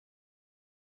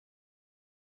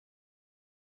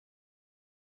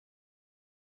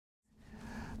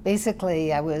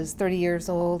Basically, I was 30 years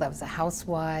old, I was a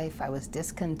housewife, I was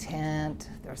discontent,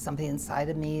 there was something inside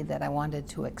of me that I wanted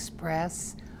to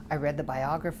express. I read the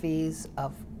biographies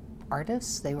of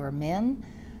artists, they were men,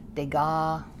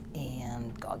 Degas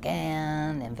and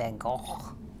Gauguin and Van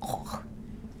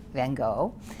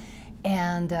Gogh.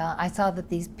 And I saw that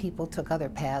these people took other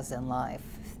paths in life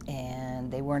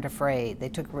and they weren't afraid, they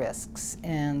took risks.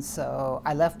 And so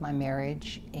I left my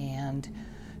marriage and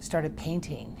started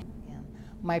painting.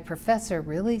 My professor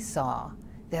really saw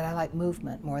that I like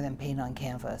movement more than paint on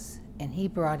canvas, and he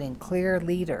brought in clear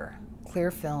leader, clear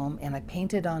film, and I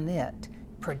painted on it,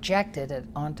 projected it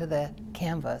onto the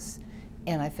canvas,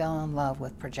 and I fell in love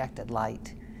with projected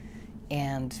light.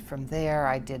 And from there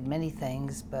I did many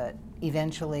things, but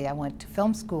eventually I went to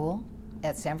film school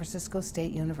at San Francisco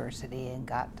State University and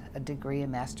got a degree, a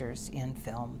master's in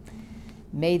film.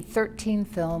 Made 13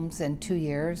 films in 2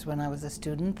 years when I was a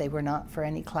student. They were not for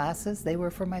any classes, they were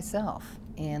for myself.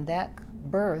 And that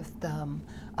birthed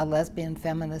a lesbian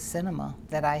feminist cinema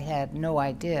that I had no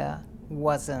idea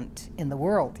wasn't in the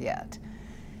world yet.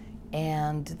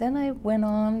 And then I went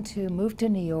on to move to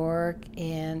New York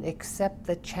and accept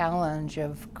the challenge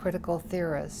of critical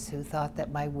theorists who thought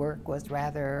that my work was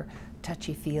rather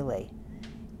touchy-feely.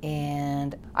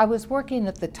 And I was working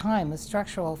at the time with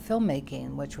structural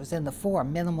filmmaking, which was in the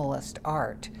form minimalist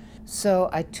art.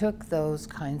 So I took those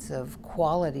kinds of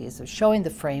qualities of showing the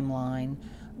frame line,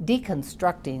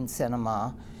 deconstructing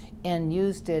cinema, and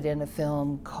used it in a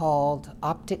film called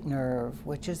Optic Nerve,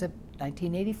 which is a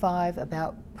 1985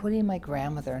 about putting my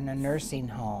grandmother in a nursing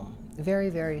home. Very,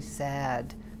 very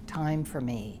sad time for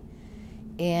me.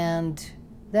 And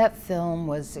that film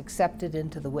was accepted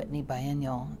into the Whitney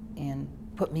Biennial and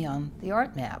put me on the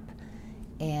art map.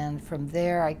 And from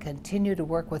there I continued to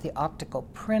work with the optical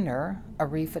printer, a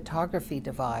rephotography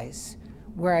device,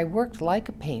 where I worked like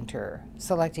a painter,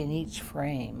 selecting each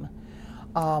frame,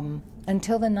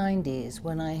 until the 90s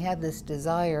when I had this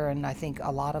desire, and I think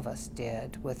a lot of us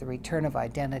did, with the return of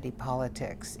identity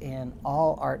politics in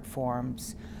all art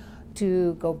forms,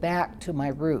 to go back to my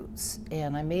roots.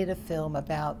 And I made a film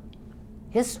about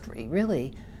history,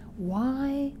 really.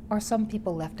 Why are some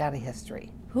people left out of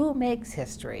history? Who makes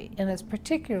history? And is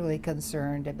particularly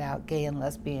concerned about gay and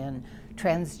lesbian,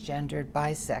 transgendered,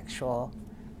 bisexual,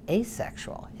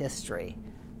 asexual history.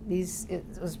 It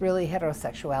was really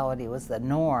heterosexuality was the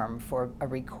norm for a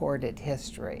recorded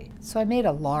history. So I made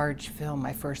a large film,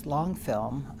 my first long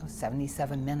film, of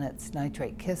 77 minutes,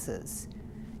 Nitrate Kisses,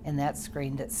 and that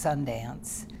screened at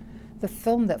Sundance. The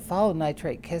film that followed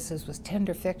Nitrate Kisses was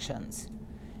Tender Fictions,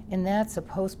 and that's a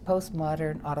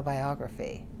postmodern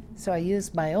autobiography. So I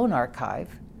used my own archive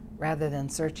rather than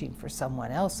searching for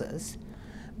someone else's,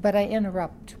 but I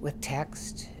interrupt with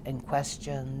text and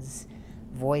questions,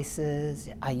 voices.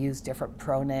 I use different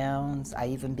pronouns. I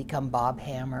even become Bob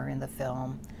Hammer in the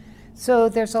film. So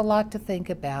there's a lot to think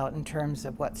about in terms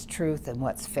of what's truth and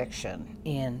what's fiction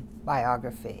in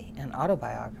biography and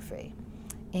autobiography.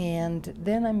 And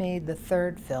then I made the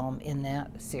third film in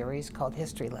that series called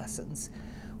History Lessons,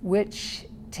 which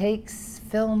takes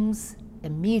films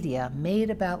and media made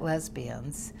about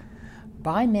lesbians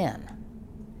by men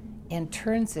and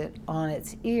turns it on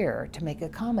its ear to make a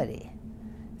comedy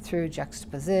through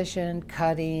juxtaposition,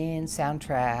 cutting,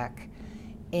 soundtrack.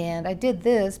 And I did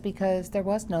this because there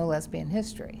was no lesbian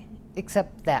history,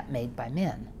 except that made by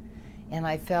men. And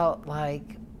I felt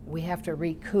like we have to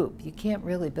recoup. You can't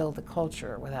really build a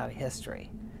culture without a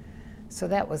history. So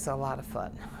that was a lot of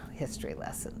fun, History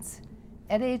Lessons.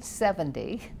 At age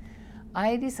 70,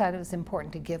 I decided it was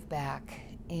important to give back,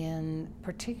 in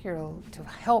particular to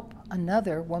help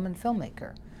another woman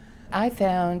filmmaker. I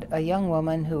found a young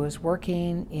woman who was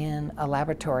working in a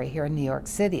laboratory here in New York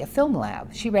City, a film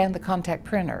lab. She ran the contact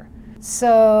printer.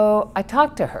 So I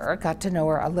talked to her, got to know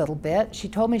her a little bit. She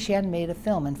told me she hadn't made a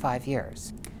film in 5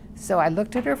 years. So I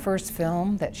looked at her first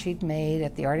film that she'd made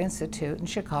at the Art Institute in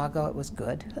Chicago. It was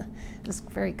good. It was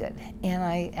very good. And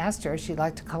I asked her if she'd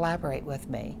like to collaborate with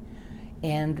me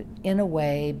and, in a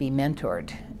way, be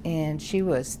mentored. And she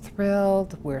was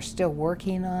thrilled. We're still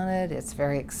working on it. It's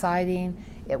very exciting.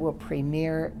 It will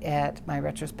premiere at my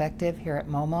retrospective here at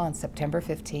MoMA on September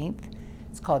 15th.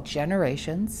 It's called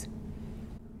Generations.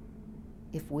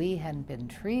 If we hadn't been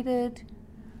treated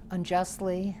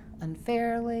unjustly,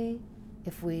 unfairly,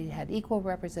 if we had equal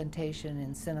representation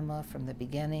in cinema from the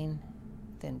beginning,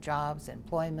 then jobs,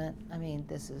 employment, I mean,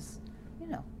 this is, you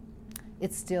know,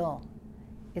 it's still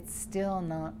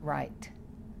not right.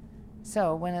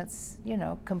 So when it's, you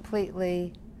know,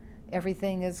 completely,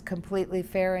 everything is completely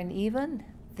fair and even,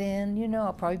 then, you know,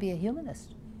 I'll probably be a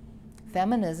humanist.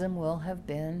 feminism will have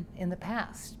been in the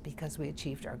past because we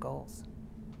achieved our goals.